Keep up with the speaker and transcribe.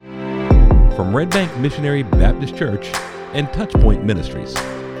from Red Bank Missionary Baptist Church and Touchpoint Ministries.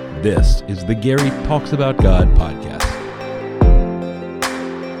 This is the Gary Talks About God podcast.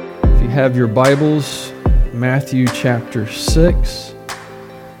 If you have your Bibles, Matthew chapter 6.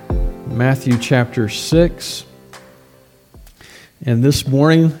 Matthew chapter 6. And this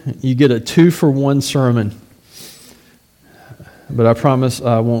morning, you get a 2-for-1 sermon. But I promise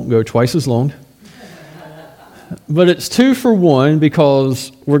I won't go twice as long. But it's 2-for-1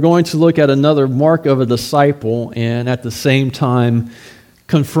 because we're going to look at another mark of a disciple and at the same time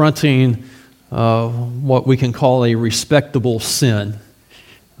confronting what we can call a respectable sin,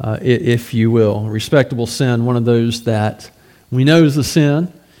 if you will. Respectable sin, one of those that we know is a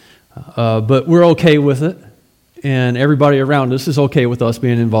sin, but we're okay with it, and everybody around us is okay with us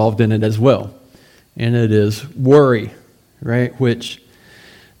being involved in it as well. And it is worry, right? Which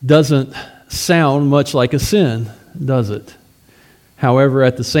doesn't sound much like a sin, does it? However,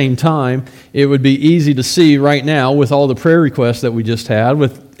 at the same time, it would be easy to see right now with all the prayer requests that we just had,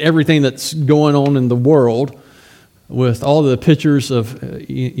 with everything that's going on in the world, with all the pictures of,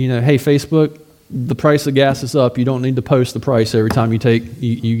 hey, Facebook, the price of gas is up. You don't need to post the price every time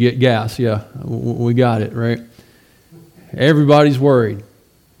you get gas. Yeah, we got it, right? Everybody's worried.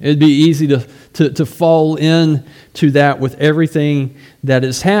 It'd be easy to fall into that with everything that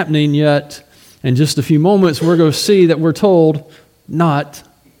is happening, yet in just a few moments we're going to see that we're told not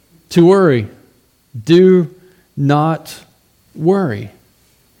to worry. Do not worry.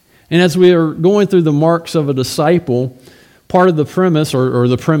 And as we are going through the marks of a disciple, part of the premise, or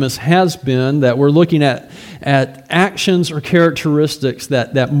the premise has been that we're looking at actions or characteristics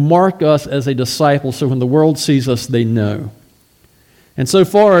that mark us as a disciple, so when the world sees us, they know. And so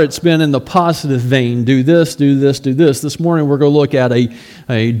far, it's been in the positive vein. Do this, do this, do this. This morning, we're going to look at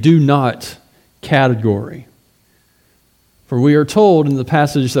a do not category. For we are told in the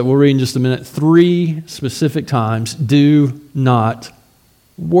passage that we'll read in just a minute, 3 specific times, do not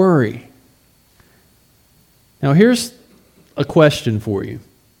worry. Now, here's a question for you.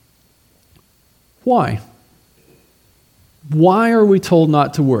 Why? Why are we told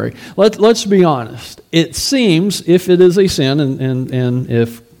not to worry? Let's be honest. It seems, if it is a sin, and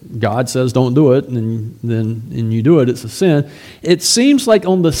if God says don't do it, and you do it, it's a sin. It seems like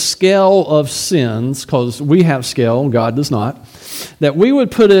on the scale of sins, because we have scale, God does not, that we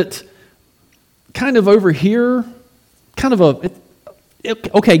would put it kind of over here, kind of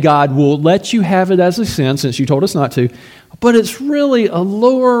okay, God, we'll let you have it as a sin since you told us not to, but it's really a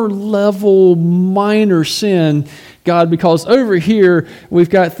lower level, minor sin, God, because over here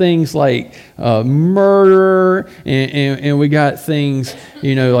we've got things like murder, and we got things,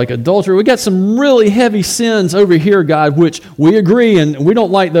 like adultery. We got some really heavy sins over here, God, which we agree and we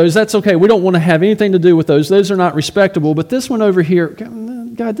don't like those. That's okay. We don't want to have anything to do with those. Those are not respectable. But this one over here,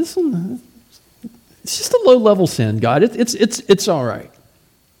 God, this one, it's just a low level sin, God. It's all right.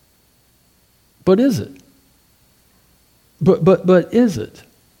 But is it? But is it?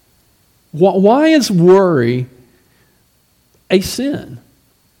 Why is worry a sin?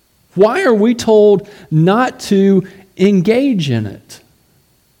 Why are we told not to engage in it?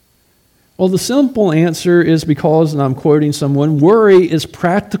 Well, the simple answer is because, and I'm quoting someone, worry is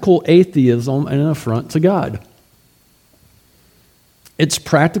practical atheism and an affront to God. It's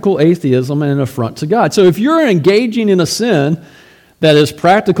practical atheism and an affront to God. So if you're engaging in a sin that is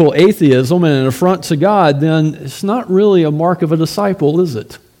practical atheism and an affront to God, then it's not really a mark of a disciple, is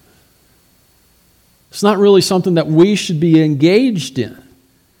it? It's not really something that we should be engaged in,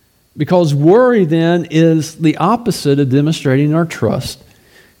 because worry then is the opposite of demonstrating our trust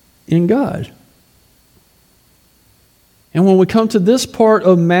in God. And when we come to this part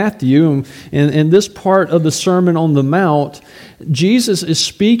of Matthew and this part of the Sermon on the Mount, Jesus is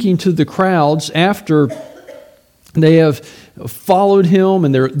speaking to the crowds after they have followed him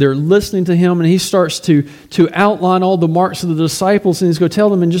and they're listening to him, and he starts to outline all the marks of the disciples, and he's going to tell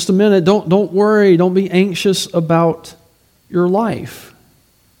them in just a minute, don't worry, don't be anxious about your life.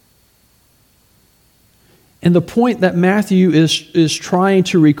 And the point that Matthew is trying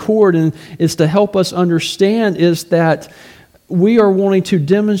to record and is to help us understand is that we are wanting to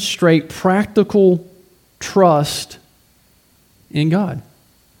demonstrate practical trust in God.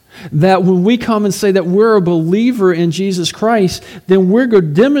 That when we come and say that we're a believer in Jesus Christ, then we're going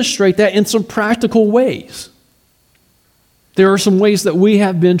to demonstrate that in some practical ways. There are some ways that we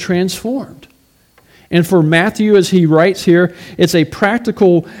have been transformed. And for Matthew, as he writes here, it's a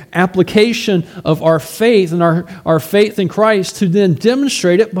practical application of our faith and our faith in Christ to then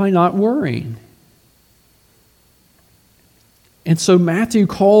demonstrate it by not worrying. And so Matthew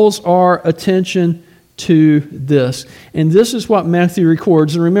calls our attention to this. And this is what Matthew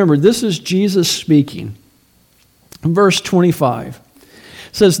records. And remember, this is Jesus speaking. Verse 25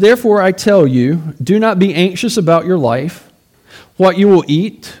 says, "Therefore I tell you, do not be anxious about your life, what you will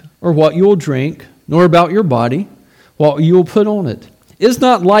eat or what you will drink, nor about your body, what you will put on it. Is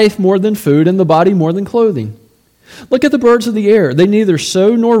not life more than food, and the body more than clothing? Look at the birds of the air. They neither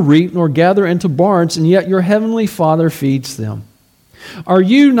sow nor reap nor gather into barns, and yet your heavenly Father feeds them. Are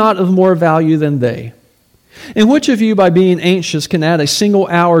you not of more value than they? And which of you, by being anxious, can add a single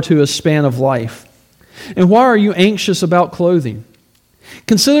hour to his span of life? And why are you anxious about clothing?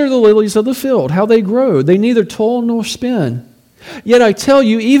 Consider the lilies of the field, how they grow. They neither toil nor spin. Yet I tell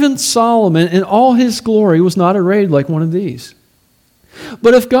you, even Solomon in all his glory was not arrayed like one of these.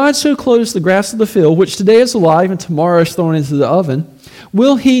 But if God so clothes the grass of the field, which today is alive and tomorrow is thrown into the oven,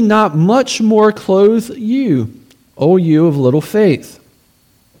 will he not much more clothe you, O you of little faith?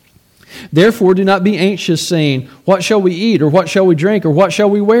 Therefore do not be anxious, saying, what shall we eat, or what shall we drink, or what shall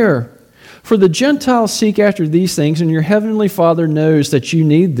we wear? For the Gentiles seek after these things, and your heavenly Father knows that you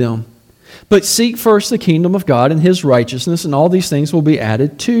need them. But seek first the kingdom of God and his righteousness, and all these things will be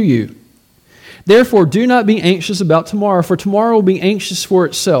added to you. Therefore do not be anxious about tomorrow, for tomorrow will be anxious for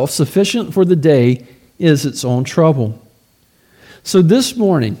itself. Sufficient for the day is its own trouble." So this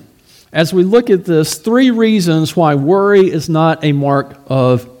morning, as we look at this, 3 reasons why worry is not a mark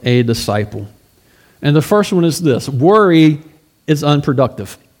of a disciple. And the first one is this: worry is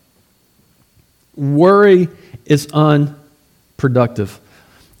unproductive. Worry is unproductive.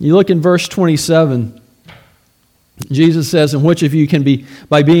 You look in verse 27, Jesus says, "And which of you can be,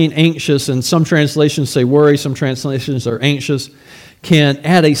 by being anxious," and some translations say worry, some translations are anxious, "can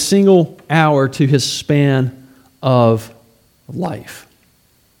add a single hour to his span of life?"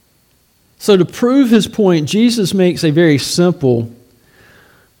 So to prove his point, Jesus makes a very simple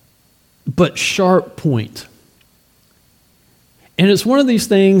but sharp point. And it's one of these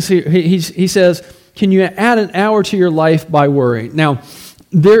things, he says, can you add an hour to your life by worry? Now,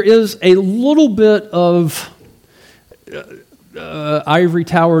 there is a little bit of ivory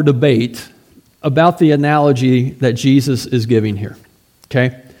tower debate about the analogy that Jesus is giving here.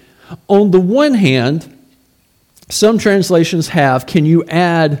 Okay? On the one hand, some translations have, can you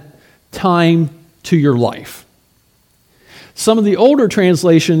add time to your life? Some of the older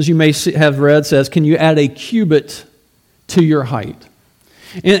translations you may have read says, can you add a cubit to your height?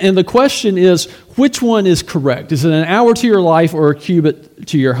 And the question is, which one is correct? Is it an hour to your life or a cubit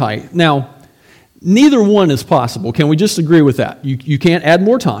to your height? Now, neither one is possible. Can we just agree with that? You can't add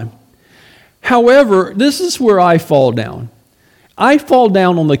more time. However, this is where I fall down. I fall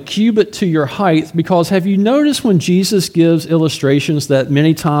down on the cubit to your height because have you noticed when Jesus gives illustrations that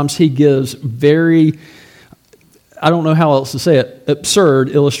many times he gives very, I don't know how else to say it, absurd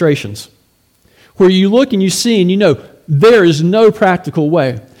illustrations? Where you look and you see and you know, there is no practical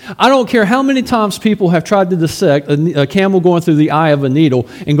way. I don't care how many times people have tried to dissect a camel going through the eye of a needle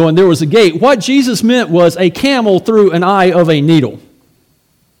and going, there was a gate. What Jesus meant was a camel through an eye of a needle.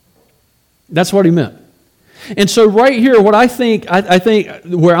 That's what he meant. And so right here, what I think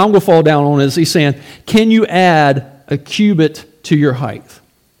where I'm going to fall down on is he's saying, can you add a cubit to your height?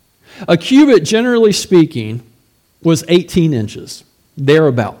 A cubit, generally speaking, was 18 inches,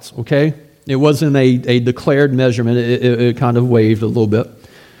 thereabouts, okay? It wasn't a declared measurement. It kind of waved a little bit.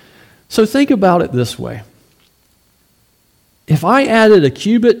 So think about it this way. If I added a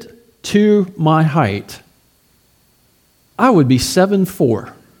cubit to my height, I would be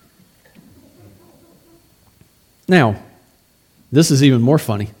 7'4". Now, this is even more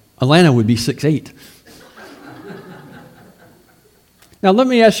funny. Alana would be 6'8". Now, let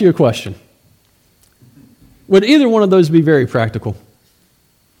me ask you a question. Would either one of those be very practical?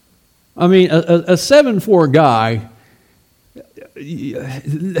 I mean, a 7'4" guy,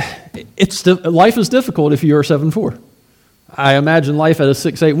 life is difficult if you're a 7'4". I imagine life at a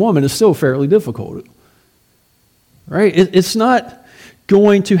 6'8" woman is still fairly difficult. Right? It's not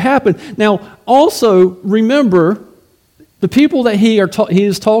going to happen. Now, also, remember, the people that he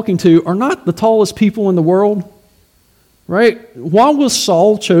is talking to are not the tallest people in the world. Right? Why was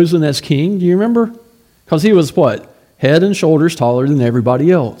Saul chosen as king? Do you remember? Because he was what? Head and shoulders taller than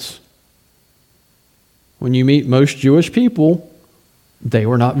everybody else. When you meet most Jewish people, they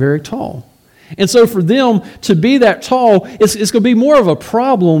were not very tall. And so for them to be that tall, it's going to be more of a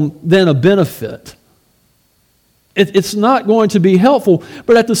problem than a benefit. It's not going to be helpful,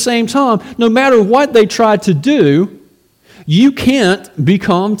 but at the same time, no matter what they try to do, you can't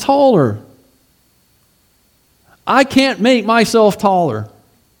become taller. I can't make myself taller.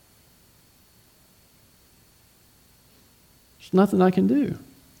 There's nothing I can do.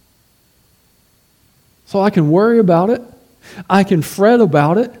 So I can worry about it. I can fret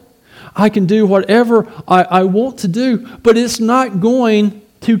about it. I can do whatever I want to do, but it's not going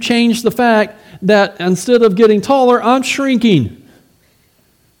to change the fact that instead of getting taller, I'm shrinking.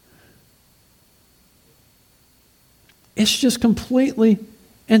 It's just completely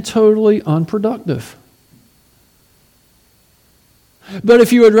and totally unproductive. But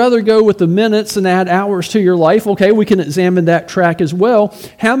if you would rather go with the minutes and add hours to your life, okay, we can examine that track as well.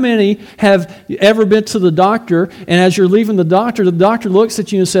 How many have ever been to the doctor, and as you're leaving the doctor looks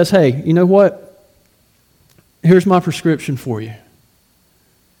at you and says, hey, you know what? Here's my prescription for you.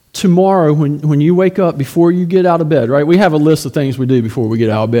 Tomorrow, when you wake up, before you get out of bed, right? We have a list of things we do before we get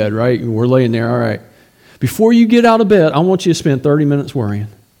out of bed, right? We're laying there, all right. Before you get out of bed, I want you to spend 30 minutes worrying.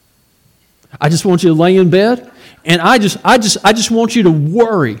 I just want you to lay in bed, and I just want you to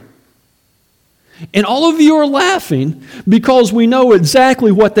worry. And all of you are laughing because we know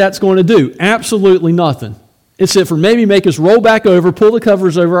exactly what that's going to do. Absolutely nothing. Except for maybe make us roll back over, pull the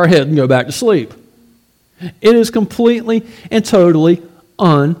covers over our head, and go back to sleep. It is completely and totally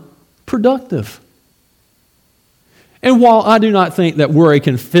unproductive. And while I do not think that worry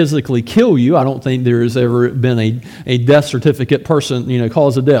can physically kill you, I don't think there has ever been a death certificate person,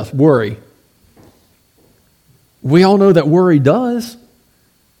 cause of death, worry. We all know that worry does,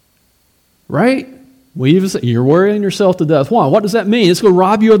 right? We even say, you're worrying yourself to death. Why? What does that mean? It's going to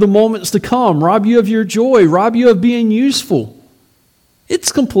rob you of the moments to come, rob you of your joy, rob you of being useful.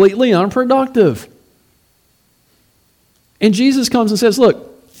 It's completely unproductive. And Jesus comes and says,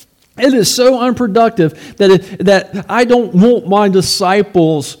 look, it is so unproductive that I don't want my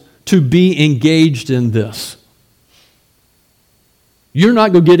disciples to be engaged in this. You're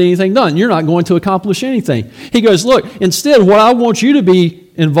not going to get anything done. You're not going to accomplish anything. He goes, look, instead what I want you to be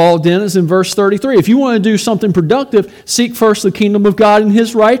involved in is in verse 33. If you want to do something productive, seek first the kingdom of God and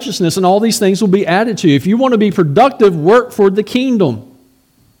His righteousness, and all these things will be added to you. If you want to be productive, work for the kingdom.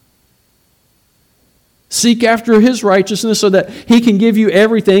 Seek after His righteousness so that He can give you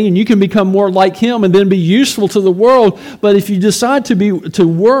everything and you can become more like Him and then be useful to the world. But if you decide to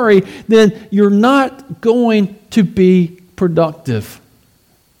worry, then you're not going to be productive.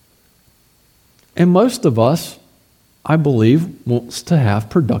 And most of us, I believe, wants to have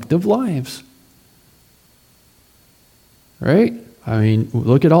productive lives. Right? I mean,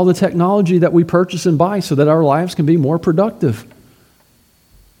 look at all the technology that we purchase and buy so that our lives can be more productive.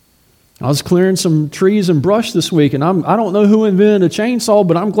 I was clearing some trees and brush this week, and I don't know who invented a chainsaw,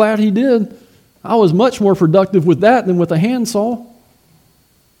 but I'm glad he did. I was much more productive with that than with a handsaw.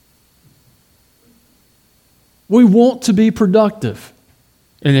 We want to be productive.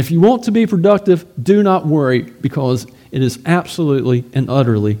 And if you want to be productive, do not worry, because it is absolutely and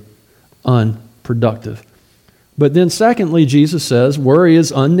utterly unproductive. But then secondly, Jesus says, worry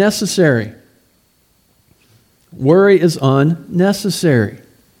is unnecessary. Worry is unnecessary.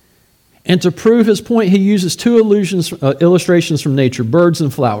 And to prove his point, he uses two illustrations from nature, birds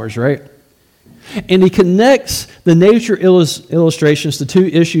and flowers, right? And he connects the nature illustrations to two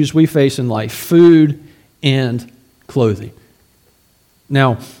issues we face in life, food and clothing.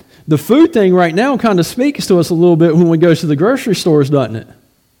 Now, the food thing right now kind of speaks to us a little bit when we go to the grocery stores, doesn't it?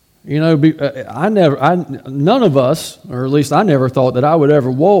 None of us, or at least I never thought that I would ever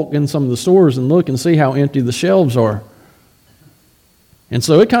walk in some of the stores and look and see how empty the shelves are. And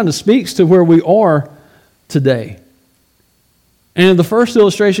so it kind of speaks to where we are today. And in the first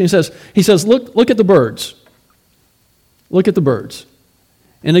illustration, he says, look at the birds. Look at the birds.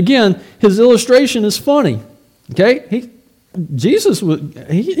 And again, his illustration is funny. Okay? Jesus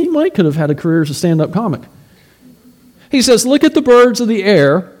might could have had a career as a stand-up comic. He says, look at the birds of the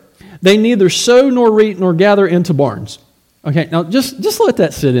air. They neither sow nor reap nor gather into barns. Okay, now just let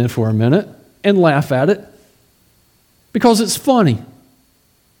that sit in for a minute and laugh at it, because it's funny.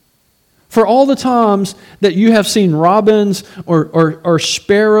 For all the times that you have seen robins or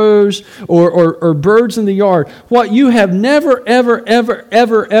sparrows or birds in the yard, what you have never, ever, ever,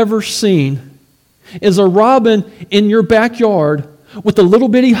 ever, ever seen is a robin in your backyard with a little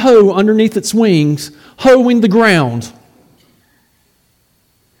bitty hoe underneath its wings, hoeing the ground.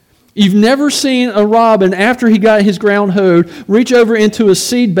 You've never seen a robin, after he got his ground hoed, reach over into a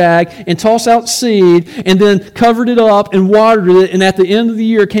seed bag and toss out seed and then covered it up and watered it, and at the end of the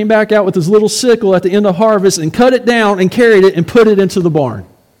year came back out with his little sickle at the end of harvest and cut it down and carried it and put it into the barn.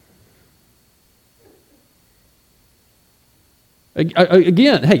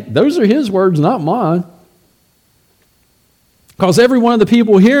 Again, hey, those are his words, not mine. Because every one of the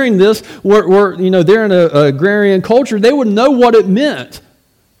people hearing this were they're in an agrarian culture, they would know what it meant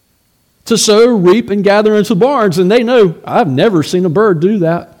to sow, reap, and gather into barns. And they know, I've never seen a bird do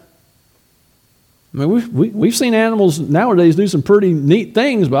that. I mean, we've seen animals nowadays do some pretty neat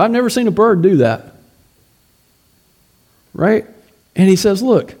things, but I've never seen a bird do that. Right? And he says,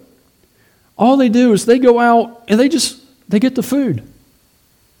 look, all they do is they go out and they get the food.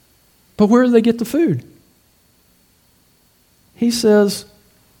 But where do they get the food? He says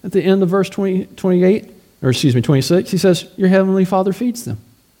at the end of verse 26, he says, your heavenly Father feeds them.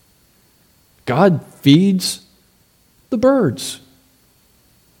 God feeds the birds.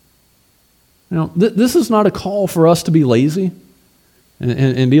 Now, this is not a call for us to be lazy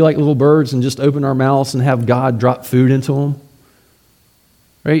and be like little birds and just open our mouths and have God drop food into them.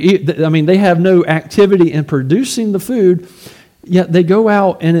 Right? I mean, they have no activity in producing the food, yet they go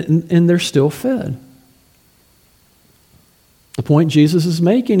out and they're still fed. The point Jesus is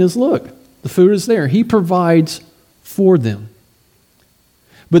making is, look, the food is there. He provides for them.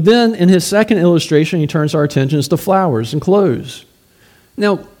 But then in his second illustration, he turns our attentions to flowers and clothes.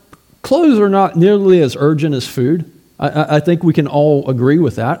 Now, clothes are not nearly as urgent as food. I think we can all agree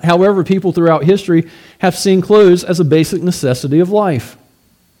with that. However, people throughout history have seen clothes as a basic necessity of life.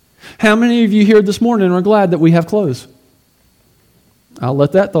 How many of you here this morning are glad that we have clothes? I'll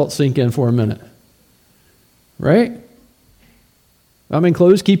let that thought sink in for a minute. Right? I mean,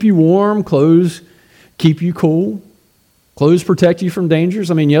 clothes keep you warm. Clothes keep you cool. Clothes protect you from dangers.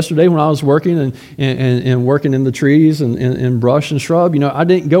 I mean, yesterday when I was working and working in the trees and brush and shrub, I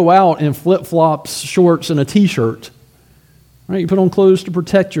didn't go out in flip-flops, shorts, and a T-shirt. Right? You put on clothes to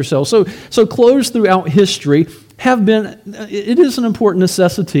protect yourself. So clothes throughout history it is an important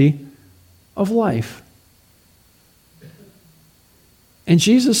necessity of life. And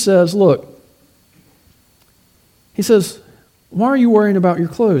Jesus says, look, he says, why are you worrying about your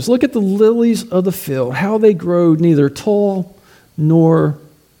clothes? Look at the lilies of the field, how they grow neither toil nor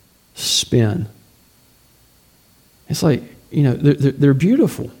spin. It's like, they're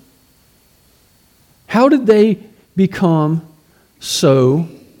beautiful. How did they become so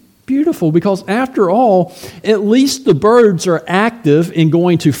beautiful? Because after all, at least the birds are active in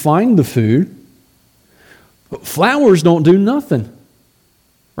going to find the food. But flowers don't do nothing.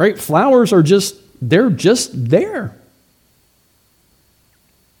 Right? Flowers are just there.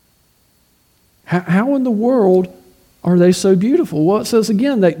 How in the world are they so beautiful? Well, it says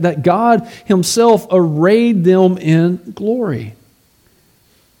again that God himself arrayed them in glory.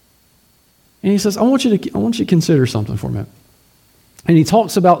 And he says, I want you to consider something for a minute. And he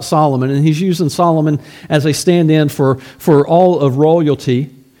talks about Solomon, and he's using Solomon as a stand-in for all of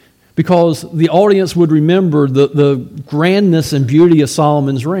royalty, because the audience would remember the grandness and beauty of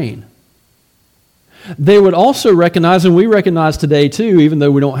Solomon's reign. They would also recognize, and we recognize today too, even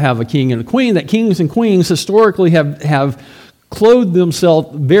though we don't have a king and a queen, that kings and queens historically have clothed themselves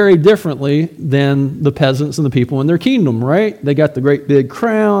very differently than the peasants and the people in their kingdom, right? They got the great big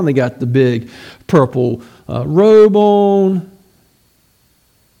crown, they got the big purple robe on.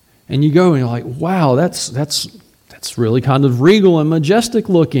 And you go and you're like, wow, that's really kind of regal and majestic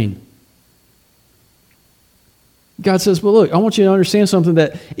looking. God says, well, look, I want you to understand something,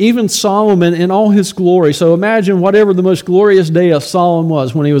 that even Solomon in all his glory, so imagine whatever the most glorious day of Solomon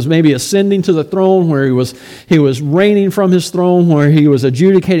was, when he was maybe ascending to the throne, where he was reigning from his throne, where he was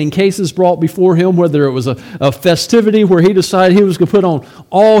adjudicating cases brought before him, whether it was a festivity where he decided he was going to put on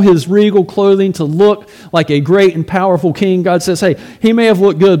all his regal clothing to look like a great and powerful king. God says, hey, he may have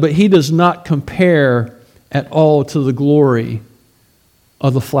looked good, but he does not compare at all to the glory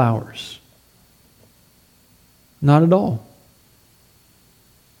of the flowers. Not at all.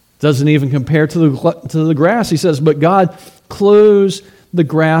 Doesn't even compare to the grass. He says, but God clothes the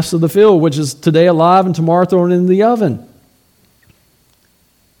grass of the field, which is today alive and tomorrow thrown into the oven.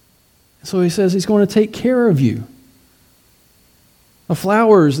 So he says he's going to take care of you. The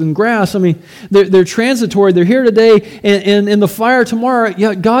flowers and grass, I mean, they're transitory. They're here today, and in the fire tomorrow,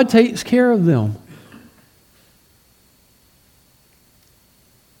 yeah, God takes care of them.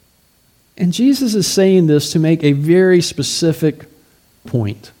 And Jesus is saying this to make a very specific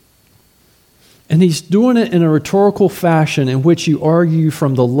point. And he's doing it in a rhetorical fashion in which you argue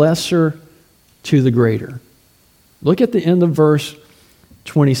from the lesser to the greater. Look at the end of verse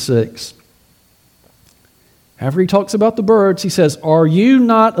 26. After he talks about the birds, he says, are you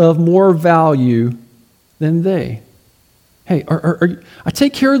not of more value than they? Hey, I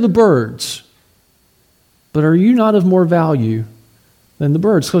take care of the birds, but are you not of more value than the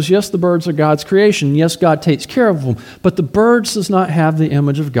birds? Because yes, the birds are God's creation. Yes, God takes care of them. But the birds does not have the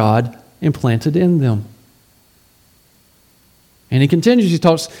image of God implanted in them. And he continues, he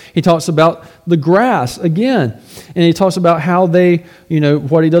talks about the grass again. And he talks about how they,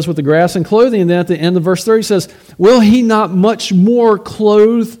 what he does with the grass and clothing. And then at the end of verse 30 he says, will he not much more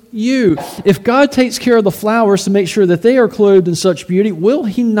clothe you? If God takes care of the flowers to make sure that they are clothed in such beauty, will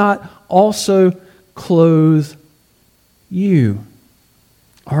he not also clothe you?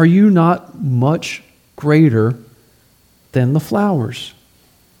 Are you not much greater than the flowers?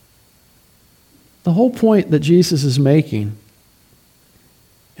 The whole point that Jesus is making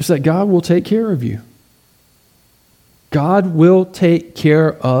is that God will take care of you. God will take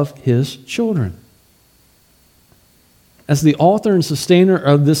care of His children. As the author and sustainer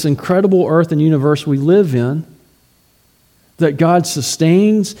of this incredible earth and universe we live in, that God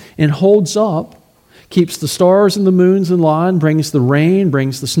sustains and holds up, keeps the stars and the moons in line, brings the rain,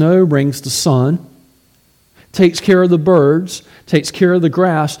 brings the snow, brings the sun, takes care of the birds, takes care of the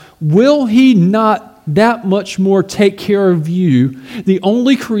grass, will He not that much more take care of you, the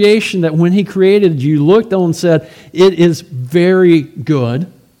only creation that when He created you looked on and said, it is very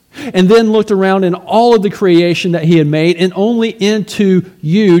good, and then looked around in all of the creation that He had made, and only into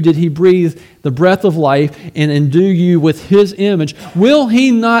you did He breathe the breath of life and endue you with His image? Will He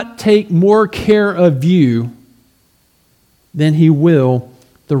not take more care of you than He will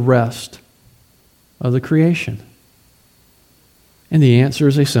the rest of the creation? And the answer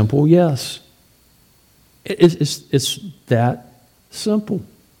is a simple yes. It's that simple.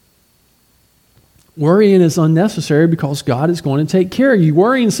 Worrying is unnecessary because God is going to take care of you.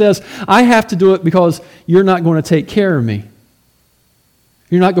 Worrying says, I have to do it because you're not going to take care of me.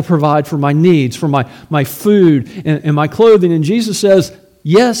 You're not going to provide for my needs, for my food and my clothing. And Jesus says,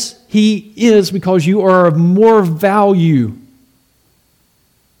 yes, He is, because you are of more value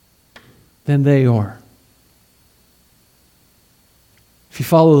than they are. If you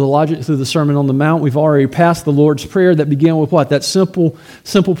follow the logic through the Sermon on the Mount, we've already passed the Lord's Prayer that began with what? That simple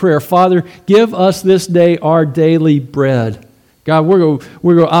prayer. Father, give us this day our daily bread. God, we're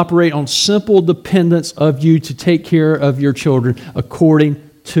going to operate on simple dependence of You to take care of Your children according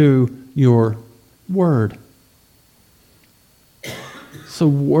to Your Word. So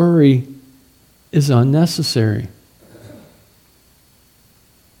worry is unnecessary.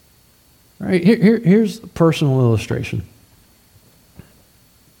 Right? Here's a personal illustration.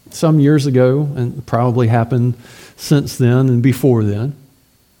 Some years ago, and probably happened since then and before then,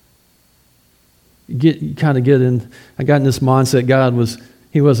 I got in this mindset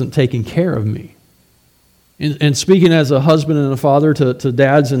He wasn't taking care of me. And speaking as a husband and a father to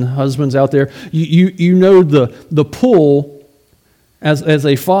dads and husbands out there, you know the pull as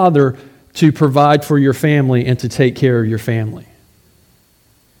a father to provide for your family and to take care of your family.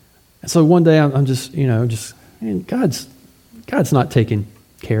 And so one day I'm just God's not taking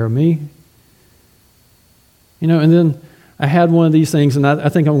care of me. And then I had one of these things, and I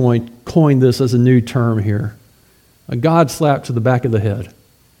think I'm going to coin this as a new term here. A God slap to the back of the head.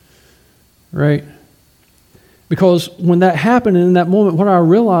 Right? Because when that happened in that moment, what I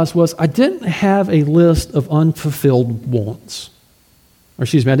realized was I didn't have a list of unfulfilled wants. I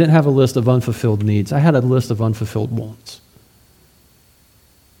didn't have a list of unfulfilled needs. I had a list of unfulfilled wants.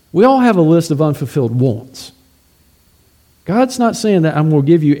 We all have a list of unfulfilled wants. God's not saying that I'm going to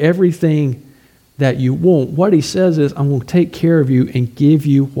give you everything that you want. What He says is, I'm going to take care of you and give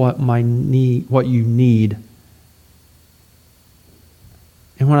you what you need.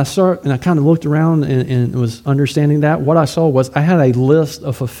 And when I kind of looked around and was understanding that, what I saw was I had a list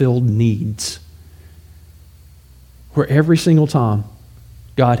of fulfilled needs, where every single time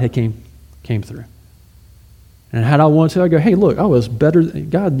God had came through. And had I wanted to, I'd go, hey, look, I was better.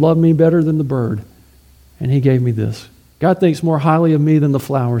 God loved me better than the bird, and He gave me this. God thinks more highly of me than the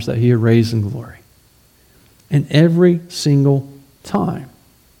flowers that He had raised in glory. And every single time,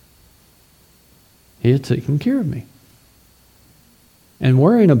 He had taken care of me. And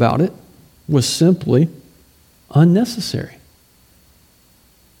worrying about it was simply unnecessary,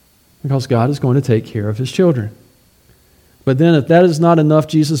 because God is going to take care of His children. But then if that is not enough,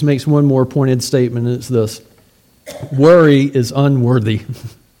 Jesus makes one more pointed statement, and it's this: worry is unworthy.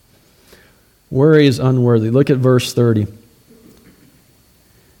 Worry is unworthy. Look at verse 30,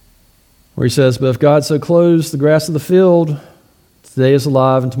 where He says, but if God so clothes the grass of the field, today is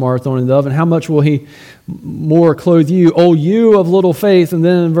alive and tomorrow thrown in the oven, how much will He more clothe you, O you of little faith? And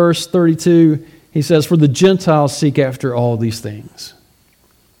then in verse 32, He says, for the Gentiles seek after all these things.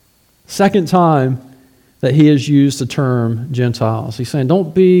 Second time that He has used the term Gentiles. He's saying,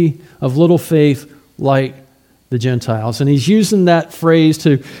 don't be of little faith like the Gentiles. And He's using that phrase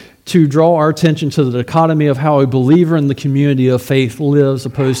to draw our attention to the dichotomy of how a believer in the community of faith lives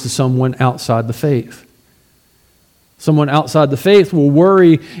opposed to someone outside the faith. Someone outside the faith will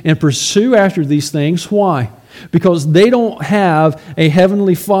worry and pursue after these things. Why? Because they don't have a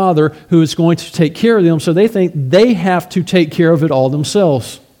heavenly Father who is going to take care of them, so they think they have to take care of it all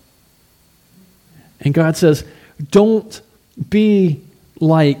themselves. And God says, don't be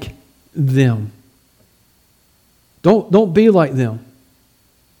like them. Don't be like them.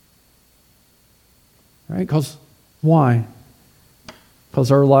 Right? Because why?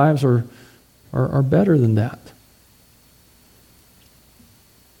 Because our lives are better than that.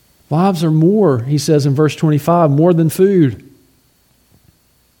 Lives are more, he says in verse 25, more than food.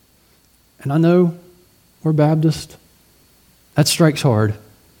 And I know we're Baptist. That strikes hard.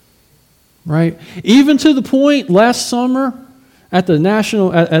 Right? Even to the point last summer at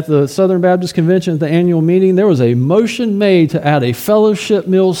the Southern Baptist Convention at the annual meeting, there was a motion made to add a fellowship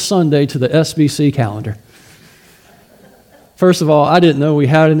meal Sunday to the SBC calendar. First of all, I didn't know we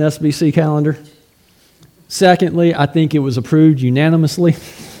had an SBC calendar. Secondly, I think it was approved unanimously.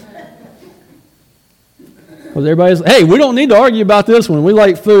 Because everybody's, hey, we don't need to argue about this one. We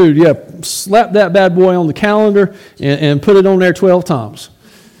like food. Yeah, slap that bad boy on the calendar and put it on there 12 times.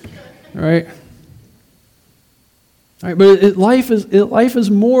 All right? All right, but life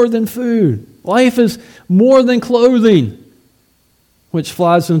is more than food. Life is more than clothing, which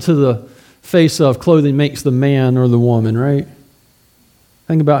flies into the face of clothing makes the man or the woman, right?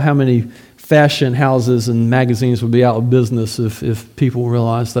 Think about how many fashion houses and magazines would be out of business if people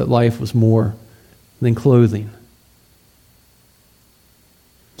realized that life was more than clothing.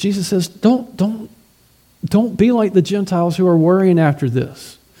 Jesus says, don't be like the Gentiles who are worrying after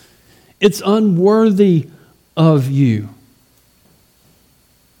this. It's unworthy of you.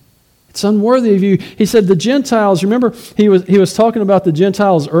 It's unworthy of you. He said the Gentiles, remember he was talking about the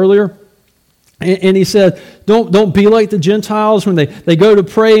Gentiles earlier, and he said, don't be like the Gentiles when they go to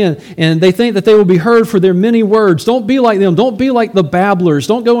pray and they think that they will be heard for their many words. Don't be like them. Don't be like the babblers.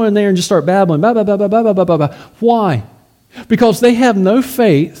 Don't go in there and just start babbling. Bah, bah, bah, bah, bah, bah, bah, bah. Why? Because they have no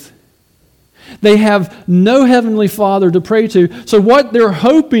faith. They have no heavenly Father to pray to. So what they're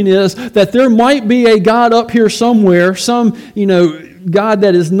hoping is that there might be a God up here somewhere, some, God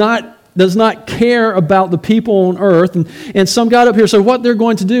that does not care about the people on earth, and some God up here. So what they're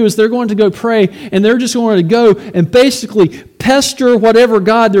going to do is they're going to go pray, and they're just going to go and basically pester whatever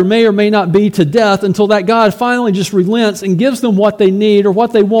God there may or may not be to death until that God finally just relents and gives them what they need or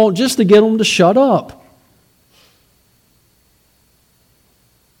what they want just to get them to shut up.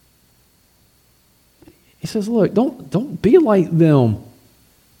 He says, look, don't be like them.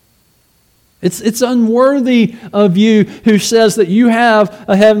 It's unworthy of you who says that you have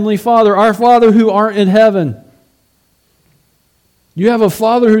a heavenly Father, our Father who art in heaven. You have a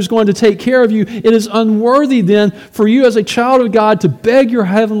Father who's going to take care of you. It is unworthy then for you as a child of God to beg your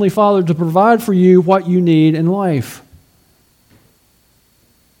heavenly Father to provide for you what you need in life.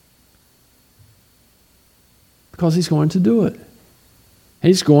 Because He's going to do it.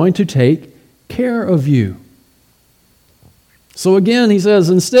 He's going to take care of you. So again, he says,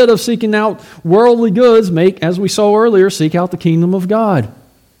 instead of seeking out worldly goods, as we saw earlier, seek out the kingdom of God.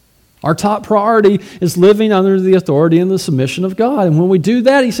 Our top priority is living under the authority and the submission of God. And when we do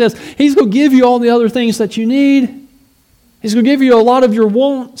that, he says, He's going to give you all the other things that you need. He's going to give you a lot of your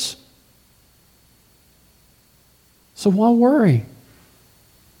wants. So why worry?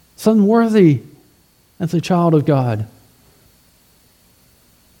 It's unworthy as a child of God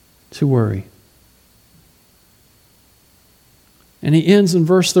to worry. And he ends in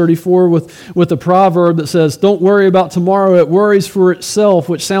verse 34 with a proverb that says, don't worry about tomorrow, it worries for itself,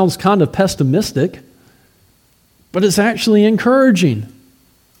 which sounds kind of pessimistic, but it's actually encouraging.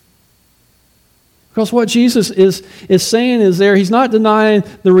 Because what Jesus is saying is there, He's not denying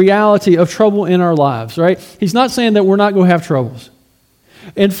the reality of trouble in our lives, right? He's not saying that we're not going to have troubles.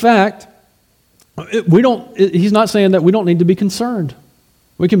 In fact, He's not saying that we don't need to be concerned.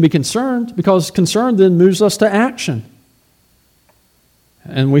 We can be concerned because concern then moves us to action.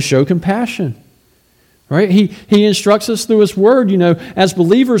 And we show compassion, right? He instructs us through His Word. As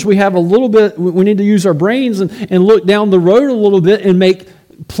believers, we have a little bit, we need to use our brains and look down the road a little bit and make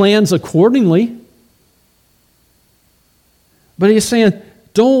plans accordingly. But He's saying,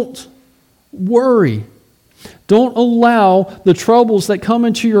 don't worry. Don't allow the troubles that come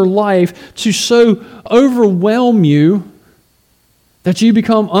into your life to so overwhelm you that you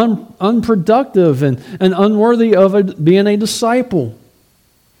become unproductive and unworthy of being a disciple.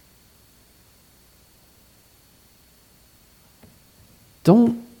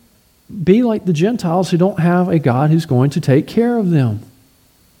 Don't be like the Gentiles who don't have a God who's going to take care of them.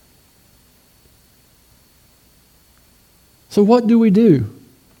 So what do we do?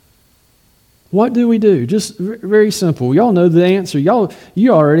 What do we do? Just very simple. Y'all know the answer.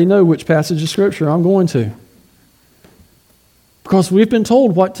 You already know which passage of Scripture I'm going to. Because we've been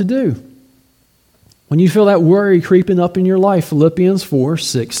told what to do. When you feel that worry creeping up in your life, Philippians 4,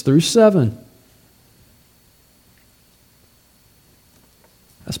 6 through 7.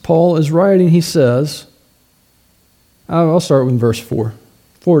 As Paul is writing, he says, I'll start with verse 4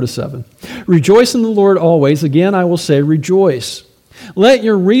 to 7. Rejoice in the Lord always. Again, I will say rejoice. Let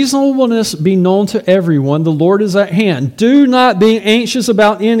your reasonableness be known to everyone. The Lord is at hand. Do not be anxious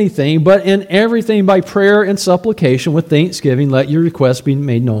about anything, but in everything by prayer and supplication with thanksgiving, let your requests be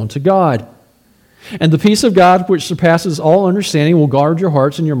made known to God. And the peace of God, which surpasses all understanding, will guard your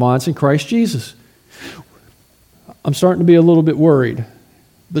hearts and your minds in Christ Jesus. I'm starting to be a little bit worried.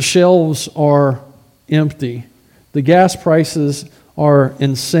 The shelves are empty. The gas prices are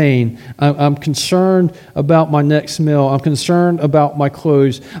insane. I'm concerned about my next meal. I'm concerned about my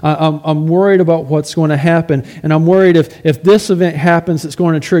clothes. I'm worried about what's going to happen. And I'm worried if this event happens, it's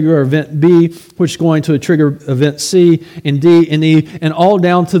going to trigger event B, which is going to trigger event C and D and E, and all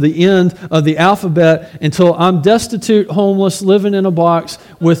down to the end of the alphabet until I'm destitute, homeless, living in a box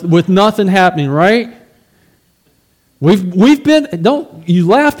with nothing happening, right? We've been, don't you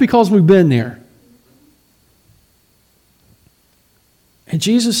laugh because we've been there. And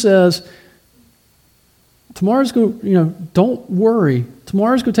Jesus says, tomorrow's going, don't worry.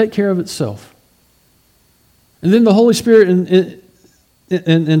 Tomorrow's going to take care of itself. And then the Holy Spirit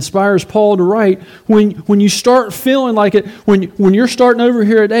inspires Paul to write, when you start feeling like it, when you're starting over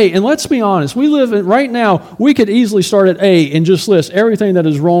here at A, and let's be honest, right now, we could easily start at A and just list everything that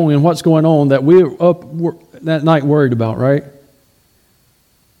is wrong and what's going on that we were up that night worried about, right?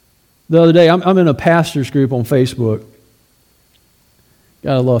 The other day, I'm in a pastors group on Facebook.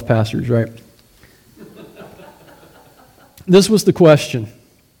 Gotta love pastors, right? This was the question.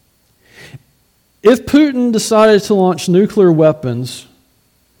 If Putin decided to launch nuclear weapons,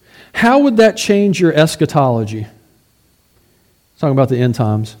 how would that change your eschatology? Talking about the end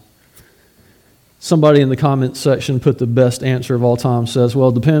times. Somebody in the comments section put the best answer of all time, says, well,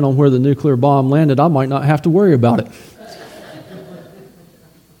 depending on where the nuclear bomb landed, I might not have to worry about it.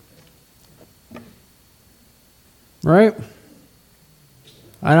 Right?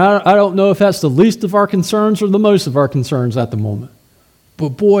 And I don't know if that's the least of our concerns or the most of our concerns at the moment. But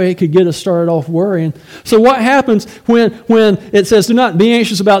boy, it could get us started off worrying. So what happens when it says, do not be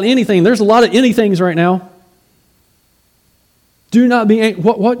anxious about anything? There's a lot of anythings right now. Do not be anxious.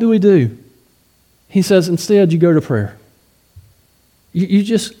 What do we do? He says, instead, you go to prayer.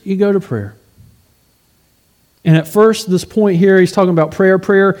 You go to prayer. And at first, this point here, he's talking about prayer.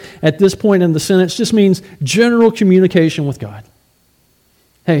 Prayer at this point in the sentence just means general communication with God.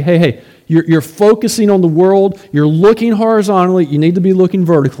 Hey, you're focusing on the world. You're looking horizontally. You need to be looking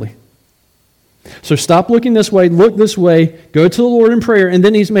vertically. So stop looking this way, look this way, go to the Lord in prayer, and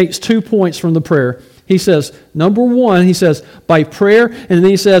then he makes 2 points from the prayer. He says, number one, he says, by prayer, and then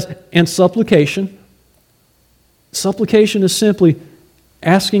he says, and supplication. Supplication is simply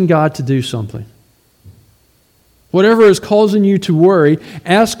asking God to do something. Whatever is causing you to worry,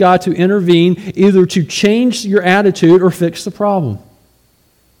 ask God to intervene, either to change your attitude or fix the problem.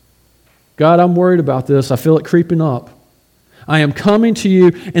 God, I'm worried about this. I feel it creeping up. I am coming to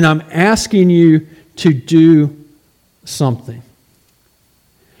you and I'm asking you to do something.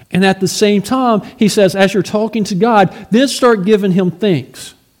 And at the same time, he says, as you're talking to God, then start giving him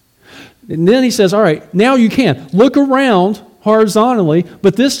thanks. And then he says, all right, now you can. Look around horizontally,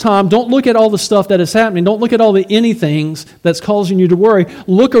 but this time don't look at all the stuff that is happening. Don't look at all the anythings that's causing you to worry.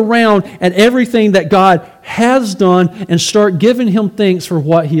 Look around at everything that God has done and start giving him thanks for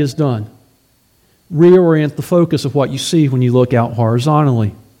what he has done. Reorient the focus of what you see when you look out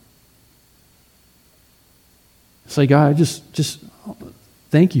horizontally. Say, God, just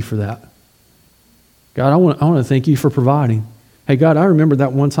thank you for that. God, I want to thank you for providing. Hey, God, I remember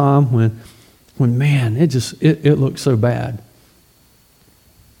that one time when man, it looked so bad.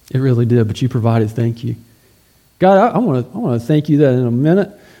 It really did, but you provided. Thank you. God, I want to thank you that in a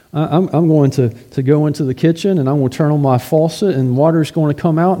minute I'm going to go into the kitchen and I'm going to turn on my faucet and water's going to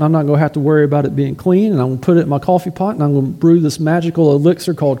come out and I'm not going to have to worry about it being clean, and I'm going to put it in my coffee pot and I'm going to brew this magical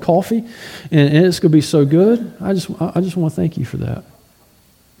elixir called coffee, and it's going to be so good. I just want to thank you for that.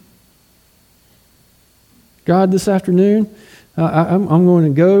 God, this afternoon, I'm going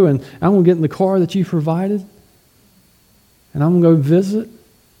to go and I'm going to get in the car that you provided, and I'm going to go visit,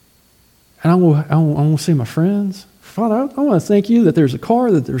 and I'm going to see my friends. Father, I want to thank you that there's a car,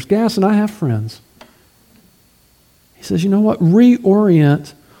 that there's gas, and I have friends. He says, you know what?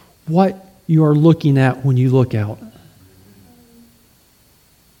 Reorient what you are looking at when you look out.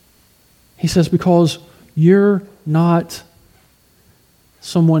 He says, because you're not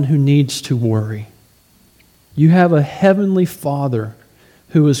someone who needs to worry. You have a heavenly Father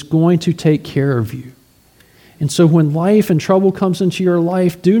who is going to take care of you. And so when life and trouble comes into your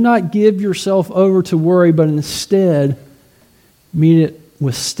life, do not give yourself over to worry, but instead meet it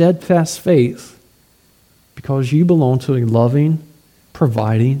with steadfast faith, because you belong to a loving,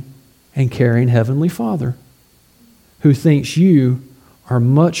 providing, and caring Heavenly Father who thinks you are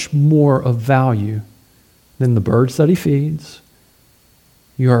much more of value than the birds that He feeds.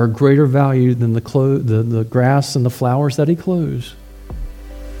 You are a greater value than the grass and the flowers that He clothes.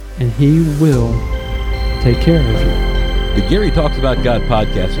 And He will take care of you. The Gary Talks About God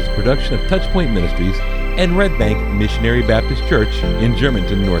podcast is a production of Touchpoint Ministries and Red Bank Missionary Baptist Church in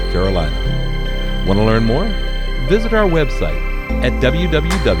Germantown, North Carolina. Want to learn more? Visit our website at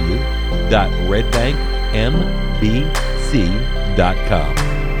www.redbankmbc.com.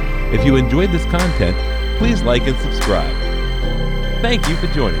 If you enjoyed this content, please like and subscribe. Thank you for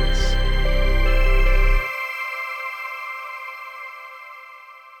joining us.